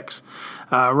 1966.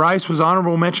 Rice was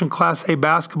honorable mention Class A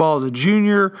basketball as a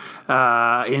junior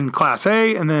in Class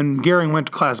A, and then Gering went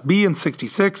to Class B in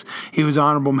 66. He was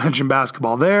honorable mention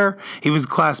basketball there. He was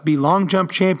Class B long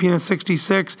jump champion in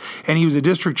 66, and he was a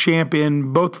district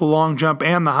champion both the long jump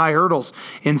and the high hurdles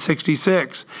in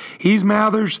 66. He's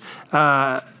Mather's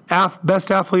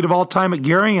best athlete of all time at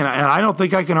Gering, and I don't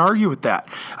think I can argue with that.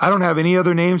 I don't have any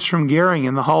other names from Gering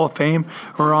in the Hall of Fame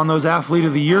or on those Athlete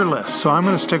of the Year lists, so I'm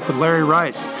going to stick with Larry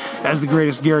Rice as the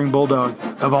greatest Gering Bulldog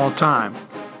of all time.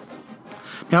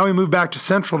 Now we move back to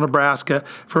central Nebraska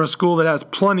for a school that has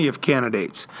plenty of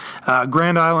candidates,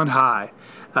 Grand Island High.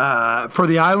 For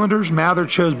the Islanders, Mather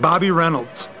chose Bobby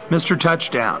Reynolds, Mr.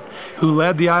 Touchdown, who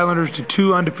led the Islanders to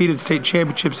 2 undefeated state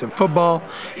championships in football.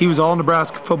 He was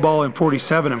All-Nebraska football in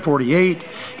 47 and 48.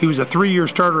 He was a 3-year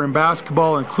starter in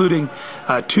basketball, including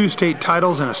 2 state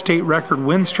titles and a state record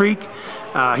win streak.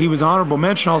 He was honorable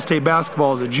mention All-State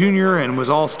basketball as a junior and was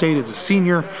All-State as a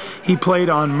senior. He played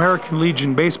on American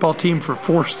Legion baseball team for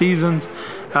 4 seasons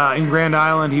in Grand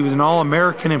Island. He was an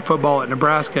All-American in football at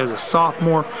Nebraska as a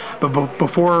sophomore, but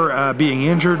before being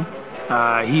injured.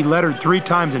 He lettered 3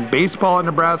 times in baseball at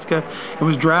Nebraska and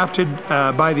was drafted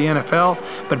by the NFL,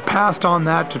 but passed on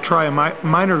that to try a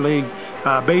minor league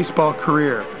baseball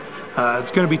career.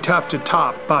 It's going to be tough to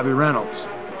top Bobby Reynolds.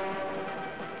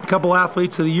 A couple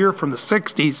athletes of the year from the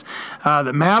 60s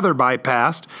that Mather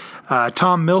bypassed.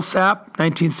 Tom Millsap,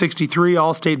 1963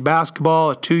 All-State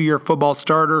basketball, a 2-year football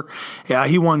starter.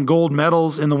 He won gold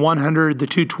medals in the 100, the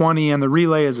 220, and the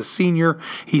relay as a senior.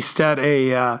 He set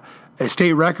a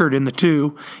state record in the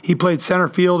 2. He played center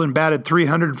field and batted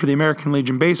 .300 for the American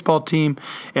Legion baseball team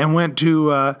and went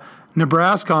to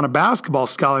Nebraska on a basketball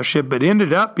scholarship, but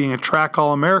ended up being a track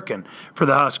All-American for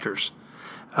the Huskers.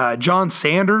 John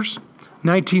Sanders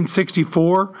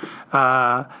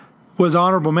 1964, was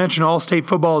honorable mention All-State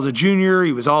football as a junior.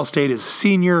 He was All-State as a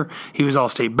senior. He was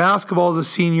All-State basketball as a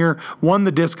senior, won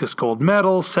the discus gold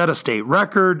medal, set a state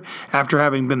record after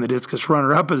having been the discus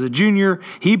runner-up as a junior.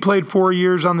 He played 4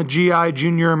 years on the GI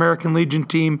Junior American Legion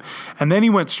team, and then he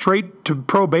went straight to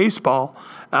pro baseball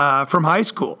from high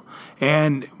school.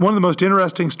 And one of the most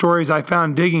interesting stories I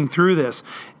found digging through this,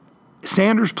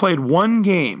 Sanders played one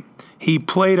game. He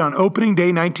played on opening day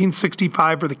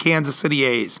 1965 for the Kansas City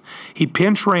A's. He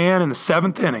pinch ran in the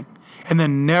 7th inning and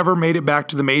then never made it back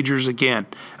to the majors again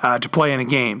to play in a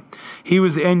game. He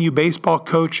was the NU baseball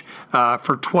coach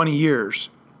for 20 years.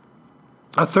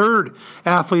 A third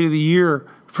athlete of the year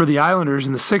for the Islanders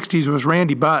in the 60s was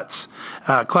Randy Butts,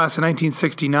 class of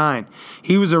 1969.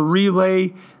 He was a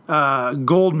relay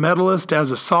gold medalist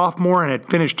as a sophomore and had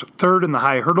finished third in the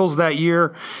high hurdles that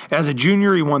year. As a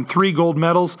junior, he won 3 gold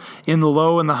medals in the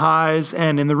low and the highs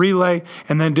and in the relay,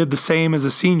 and then did the same as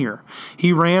a senior.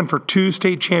 He ran for 2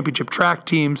 state championship track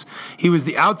teams. He was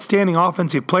the outstanding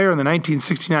offensive player in the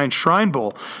 1969 Shrine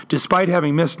Bowl, despite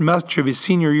having missed much of his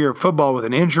senior year of football with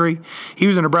an injury. He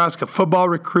was a Nebraska football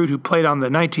recruit who played on the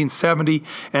 1970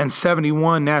 and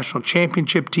 71 national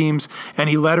championship teams, and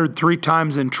he lettered 3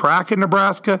 times in track in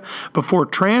Nebraska before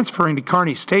transferring to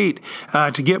Kearney State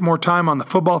to get more time on the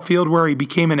football field, where he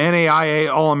became an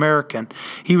NAIA All-American.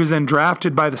 He was then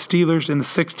drafted by the Steelers in the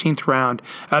 16th round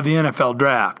of the NFL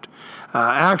draft.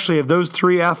 Actually, of those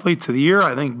 3 athletes of the year,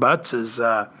 I think Butts'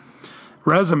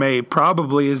 resume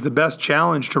probably is the best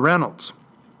challenge to Reynolds.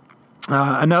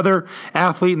 Another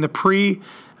athlete in the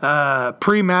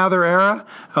pre-Mather era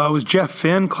was Jeff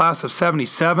Finn, class of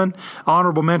 77,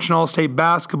 honorable mention All-State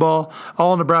basketball,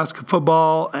 All-Nebraska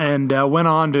football, and went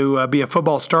on to be a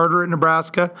football starter at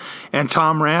Nebraska. And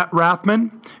Tom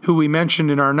Rathman, who we mentioned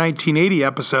in our 1980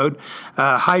 episode,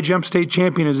 high jump state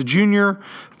champion as a junior,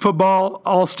 football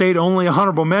All-State only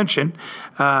honorable mention,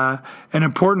 an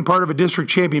important part of a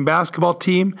district champion basketball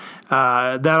team.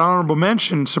 That honorable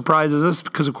mention surprises us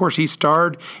because, of course, he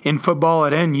starred in football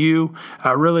at NU,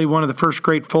 really one of the first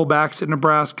great fullbacks at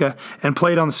Nebraska, and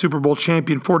played on the Super Bowl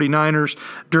champion 49ers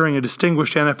during a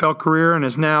distinguished NFL career and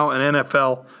is now an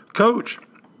NFL coach.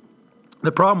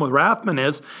 The problem with Rathman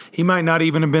is he might not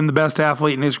even have been the best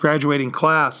athlete in his graduating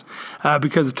class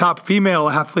because the top female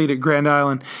athlete at Grand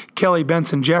Island, Kelly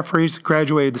Benson Jeffries,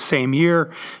 graduated the same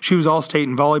year. She was All-State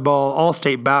in volleyball,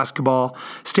 All-State basketball,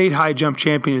 state high jump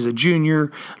champion as a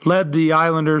junior, led the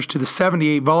Islanders to the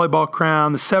 78 volleyball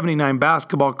crown, the 79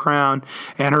 basketball crown,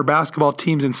 and her basketball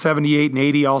teams in 78 and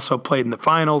 80 also played in the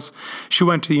finals. She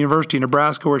went to the University of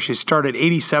Nebraska where she started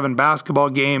 87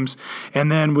 basketball games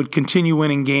and then would continue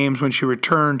winning games when she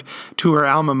returned to her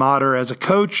alma mater as a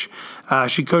coach.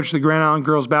 She coached the Grand Island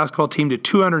girls basketball team to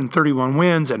 231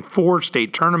 wins and 4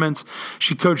 state tournaments.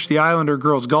 She coached the Islander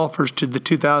girls golfers to the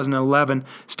 2011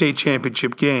 state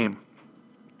championship game.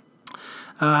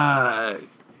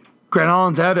 Grand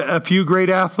Island's had a few great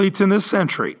athletes in this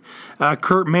century.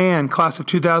 Kurt Mann, class of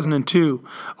 2002,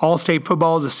 All-State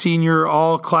football as a senior,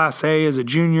 All Class A as a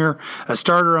junior, a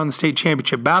starter on the state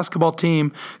championship basketball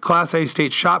team, Class A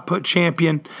state shot put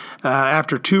champion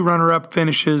after 2 runner-up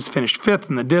finishes, finished 5th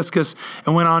in the discus,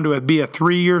 and went on to be a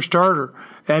 3-year starter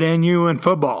at NU in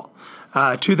football.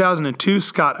 2002,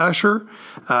 Scott Usher,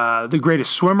 the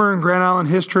greatest swimmer in Grand Island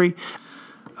history,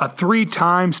 a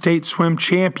 3-time state swim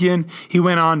champion. He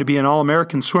went on to be an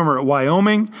All-American swimmer at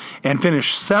Wyoming and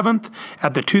finished 7th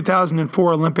at the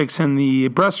 2004 Olympics in the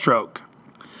breaststroke.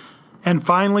 And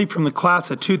finally, from the class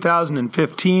of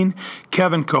 2015,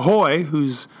 Kevin Cahoy,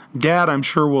 whose dad I'm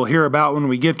sure we'll hear about when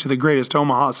we get to the greatest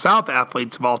Omaha South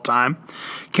athletes of all time.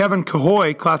 Kevin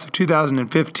Cahoy, class of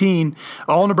 2015,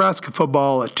 All-Nebraska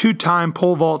football, a 2-time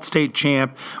pole vault state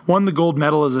champ, won the gold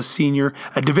medal as a senior,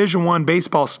 a Division I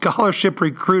baseball scholarship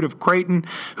recruit of Creighton,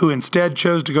 who instead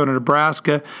chose to go to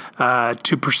Nebraska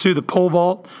to pursue the pole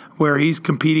vault, where he's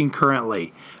competing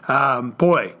currently.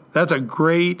 Boy, that's a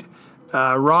great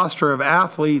roster of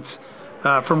athletes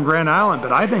from Grand Island,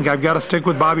 but I think I've got to stick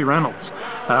with Bobby Reynolds.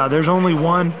 There's only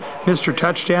one Mr.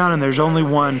 Touchdown, and there's only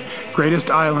one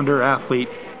greatest Islander athlete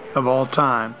of all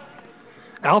time.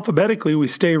 Alphabetically, we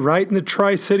stay right in the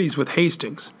Tri-Cities with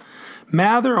Hastings.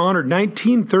 Mather honored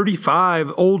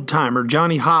 1935 old-timer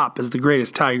Johnny Hopp as the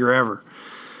greatest Tiger ever.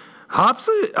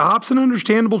 Hopp's an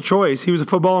understandable choice. He was a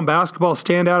football and basketball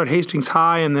standout at Hastings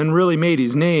High and then really made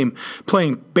his name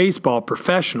playing baseball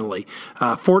professionally.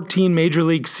 14 Major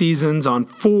League seasons on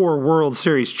 4 World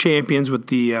Series champions with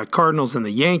the Cardinals and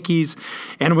the Yankees,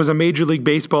 and was a Major League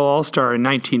Baseball All-Star in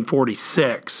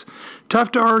 1946.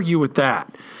 Tough to argue with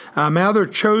that. Mather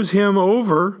chose him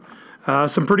over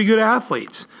Some pretty good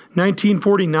athletes.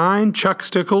 1949, Chuck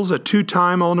Stickles, a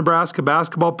two-time All-Nebraska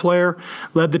basketball player,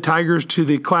 led the Tigers to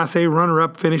the Class A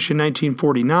runner-up finish in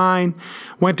 1949.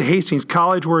 Went to Hastings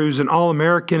College, where he was an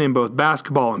All-American in both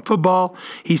basketball and football.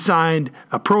 He signed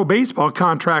a pro baseball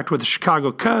contract with the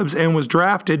Chicago Cubs and was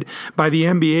drafted by the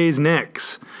NBA's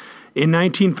Knicks. In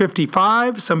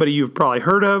 1955, somebody you've probably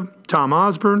heard of, Tom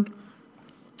Osborne,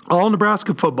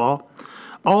 All-Nebraska football,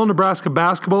 All-Nebraska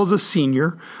basketball as a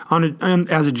senior.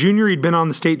 As a junior, he'd been on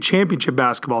the state championship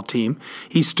basketball team.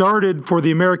 He started for the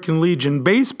American Legion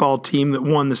baseball team that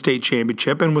won the state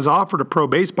championship and was offered a pro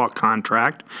baseball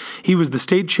contract. He was the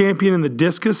state champion in the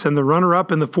discus and the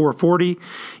runner-up in the 440.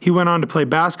 He went on to play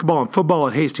basketball and football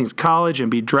at Hastings College and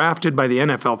be drafted by the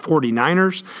NFL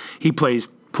 49ers. He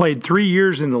played 3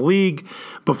 years in the league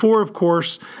before, of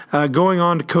course, going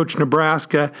on to coach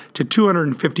Nebraska to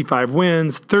 255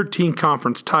 wins, 13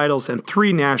 conference titles, and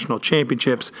 3 national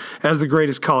championships as the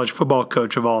greatest college football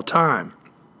coach of all time.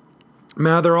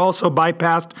 Mather also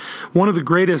bypassed one of the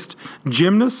greatest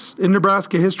gymnasts in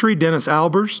Nebraska history, Dennis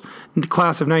Albers, in the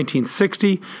class of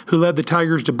 1960, who led the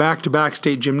Tigers to back-to-back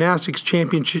state gymnastics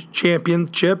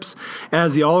championships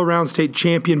as the all-around state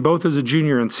champion, both as a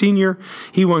junior and senior.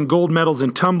 He won gold medals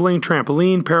in tumbling,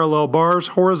 trampoline, parallel bars,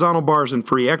 horizontal bars, and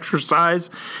free exercise.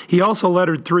 He also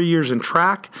lettered 3 years in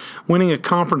track, winning a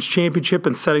conference championship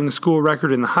and setting the school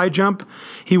record in the high jump.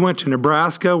 He went to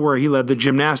Nebraska, where he led the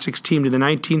gymnastics team to the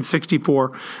 1964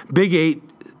 Big 8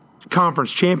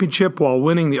 Conference Championship while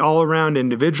winning the all-around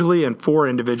individually and 4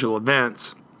 individual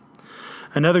events.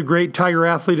 Another great Tiger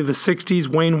athlete of the 60s,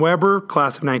 Wayne Weber,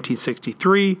 class of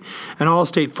 1963, an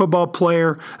all-state football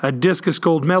player, a discus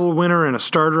gold medal winner, and a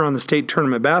starter on the state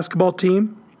tournament basketball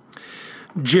team.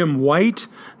 Jim White,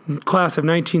 class of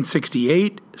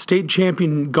 1968, state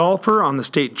champion golfer on the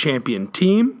state champion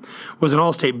team, was an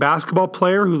all-state basketball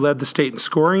player who led the state in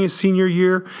scoring his senior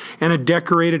year, and a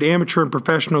decorated amateur and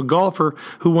professional golfer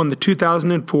who won the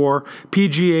 2004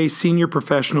 PGA Senior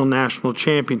Professional National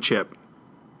Championship.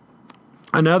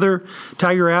 Another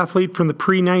Tiger athlete from the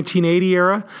pre-1980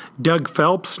 era, Doug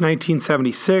Phelps,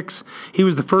 1976. He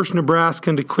was the first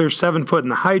Nebraskan to clear 7 foot in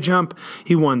the high jump.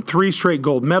 He won 3 straight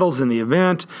gold medals in the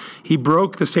event. He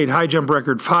broke the state high jump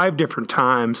record 5 different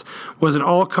times, was an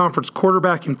all-conference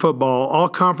quarterback in football,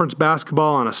 all-conference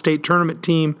basketball on a state tournament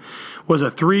team, was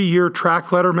a 3-year track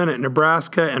letterman at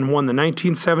Nebraska, and won the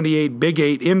 1978 Big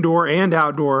 8 indoor and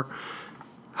outdoor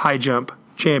high jump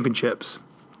championships.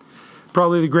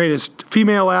 Probably the greatest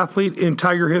female athlete in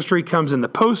Tiger history comes in the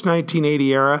post-1980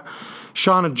 era.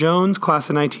 Shauna Jones, class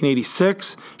of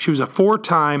 1986. She was a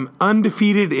 4-time,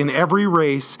 undefeated in every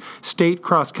race, state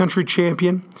cross-country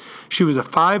champion. She was a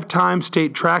 5-time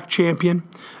state track champion,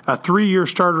 a 3-year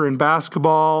starter in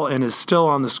basketball, and is still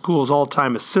on the school's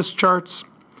all-time assist charts.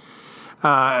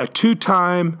 A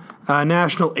 2-time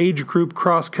national age group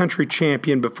cross-country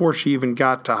champion before she even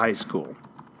got to high school.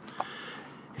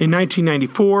 In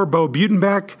 1994, Bo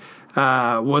Butenbeck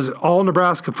was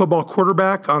all-Nebraska football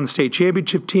quarterback on the state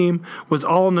championship team, was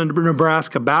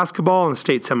all-Nebraska basketball on the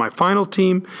state semifinal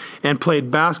team, and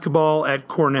played basketball at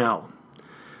Cornell.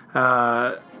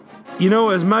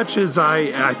 As much as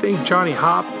I think Johnny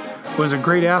Hopp was a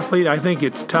great athlete, I think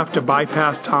it's tough to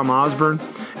bypass Tom Osborne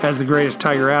as the greatest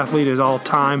Tiger athlete of all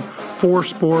time. 4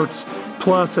 sports,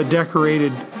 plus a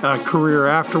decorated career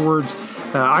afterwards.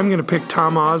 I'm going to pick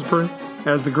Tom Osborne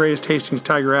as the greatest Hastings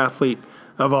Tiger athlete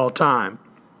of all time.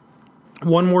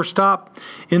 One more stop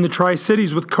in the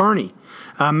Tri-Cities with Kearney.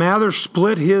 Mather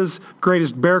split his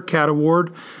greatest Bearcat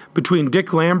award between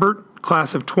Dick Lambert,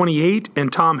 class of 28,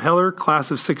 and Tom Heller, class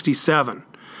of 67.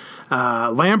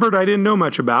 Lambert I didn't know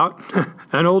much about,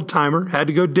 an old-timer, had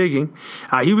to go digging.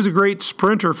 He was a great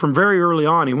sprinter from very early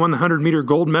on. He won the 100-meter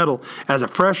gold medal as a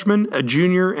freshman, a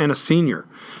junior, and a senior.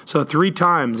 So 3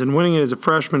 times, and winning it as a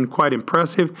freshman, quite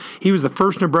impressive. He was the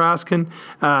first Nebraskan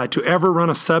to ever run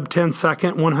a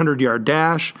sub-10-second 100-yard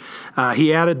dash.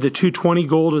 He added the 220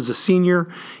 gold as a senior.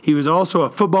 He was also a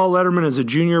football letterman as a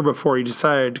junior before he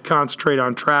decided to concentrate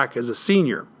on track as a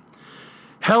senior.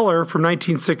 Heller, from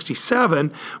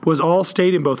 1967, was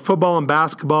all-state in both football and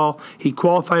basketball. He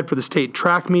qualified for the state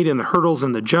track meet in the hurdles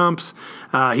and the jumps.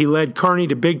 He led Kearney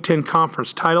to Big Ten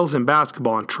Conference titles in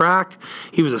basketball and track.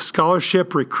 He was a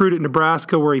scholarship recruit at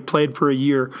Nebraska, where he played for a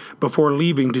year before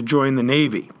leaving to join the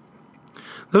Navy.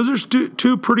 Those are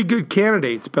 2 pretty good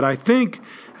candidates, but I think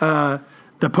the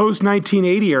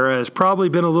post-1980 era has probably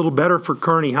been a little better for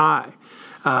Kearney High.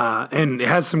 And it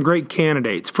has some great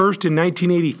candidates. First, in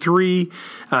 1983,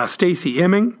 Stacy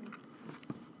Emming.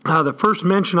 The first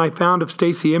mention I found of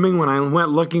Stacy Emming when I went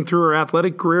looking through her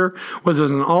athletic career was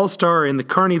as an all-star in the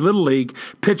Kearney Little League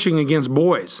pitching against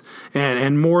boys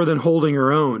and more than holding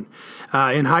her own.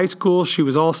 In high school, she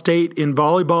was All-State in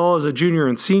volleyball as a junior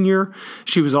and senior.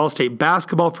 She was All-State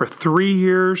basketball for 3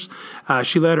 years.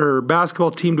 She led her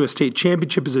basketball team to a state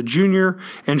championship as a junior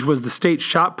and was the state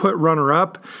shot put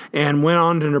runner-up and went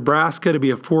on to Nebraska to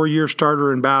be a 4-year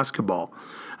starter in basketball.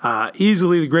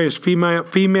 Easily the greatest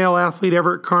female athlete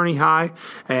ever at Kearney High,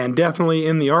 and definitely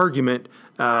in the argument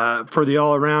for the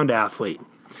all-around athlete.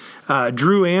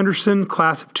 Drew Anderson,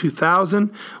 class of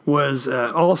 2000, was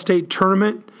All-State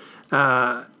tournament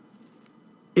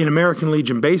in American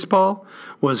Legion Baseball,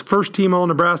 was first-team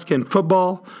All-Nebraska in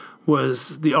football,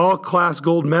 was the all-class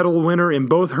gold medal winner in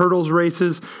both hurdles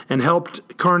races, and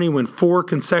helped Kearney win 4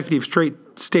 consecutive straight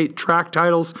state track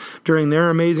titles during their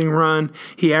amazing run.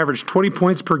 He averaged 20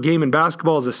 points per game in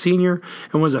basketball as a senior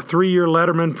and was a 3-year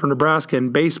letterman for Nebraska in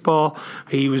baseball.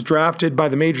 He was drafted by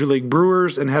the Major League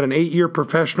Brewers and had an 8-year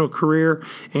professional career,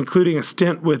 including a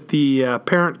stint with the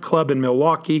parent club in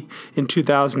Milwaukee in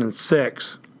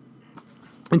 2006.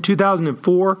 In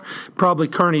 2004, probably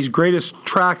Kearney's greatest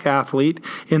track athlete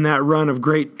in that run of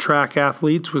great track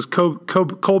athletes was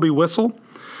Colby Whistle.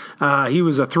 He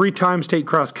was a 3-time state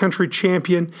cross-country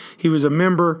champion. He was a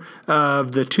member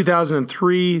of the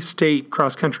 2003 state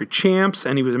cross-country champs,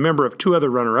 and he was a member of 2 other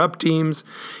runner-up teams.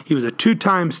 He was a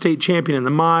 2-time state champion in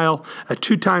the mile, a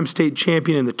 2-time state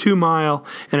champion in the 2-mile,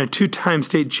 and a 2-time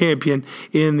state champion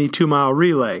in the 2-mile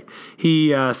relay.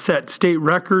 He set state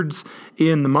records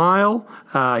in the mile.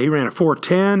 He ran a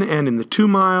 4:10, and in the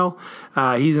 2-mile,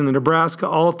 he's in the Nebraska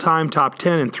all-time top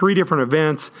 10 in 3 different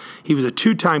events. He was a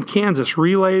 2-time Kansas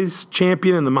Relays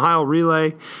champion in the mile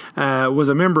relay, was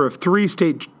a member of 3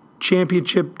 state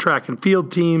championship track and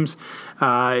field teams.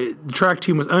 The track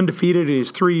team was undefeated in his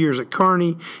 3 years at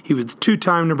Kearney. He was the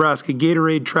 2-time Nebraska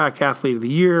Gatorade Track Athlete of the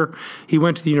Year. He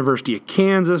went to the University of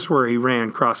Kansas, where he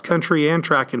ran cross country and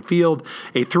track and field,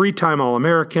 a 3-time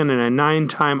All-American and a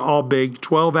 9-time All-Big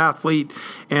 12 athlete,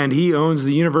 and he owns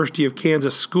the University of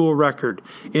Kansas school record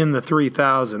in the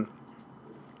 3,000.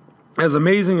 As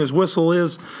amazing as Whistle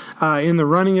is in the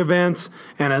running events,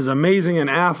 and as amazing an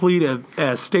athlete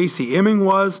as Stacy Emming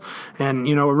was, and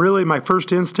really my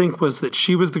first instinct was that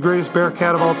she was the greatest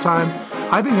Bearcat of all time,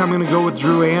 I think I'm going to go with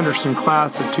Drew Anderson,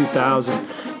 class of 2000.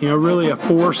 Really a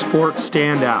 4-sport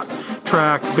standout: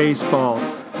 track, baseball,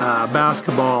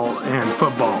 basketball, and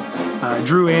football.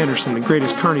 Drew Anderson, the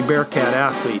greatest Kearney Bearcat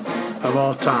athlete of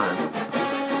all time.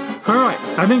 All right,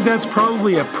 I think that's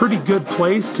probably a pretty good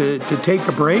place to take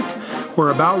a break.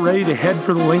 We're about ready to head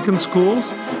for the Lincoln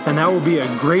schools, and that will be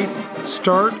a great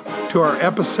start to our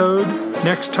episode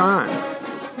next time.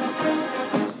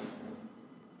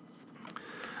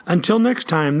 Until next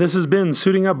time, this has been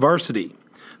Suiting Up Varsity.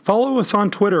 Follow us on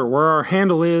Twitter, where our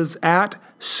handle is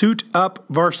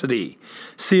 @SuitUpVarsity.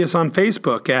 See us on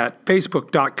Facebook at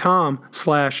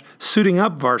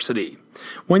facebook.com/SuitingUpVarsity.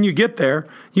 When you get there,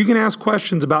 you can ask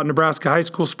questions about Nebraska high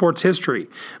school sports history,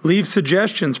 leave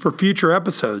suggestions for future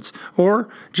episodes, or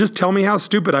just tell me how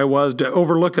stupid I was to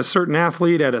overlook a certain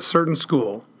athlete at a certain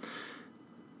school.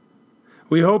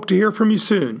 We hope to hear from you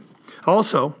soon.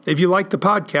 Also, if you like the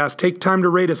podcast, take time to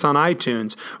rate us on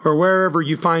iTunes or wherever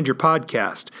you find your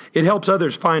podcast. It helps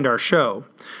others find our show.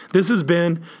 This has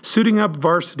been Suiting Up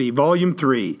Varsity, Volume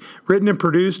 3, written and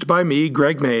produced by me,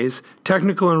 Greg Mays,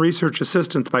 technical and research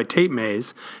assistance by Tate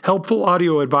Mays, helpful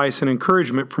audio advice and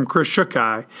encouragement from Chris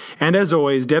Shukai, and as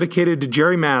always, dedicated to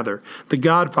Jerry Mather, the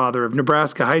godfather of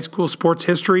Nebraska high school sports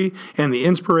history and the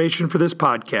inspiration for this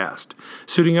podcast.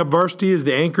 Suiting Up Varsity is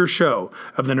the anchor show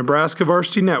of the Nebraska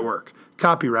Varsity Network.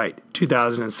 Copyright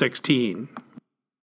 2016.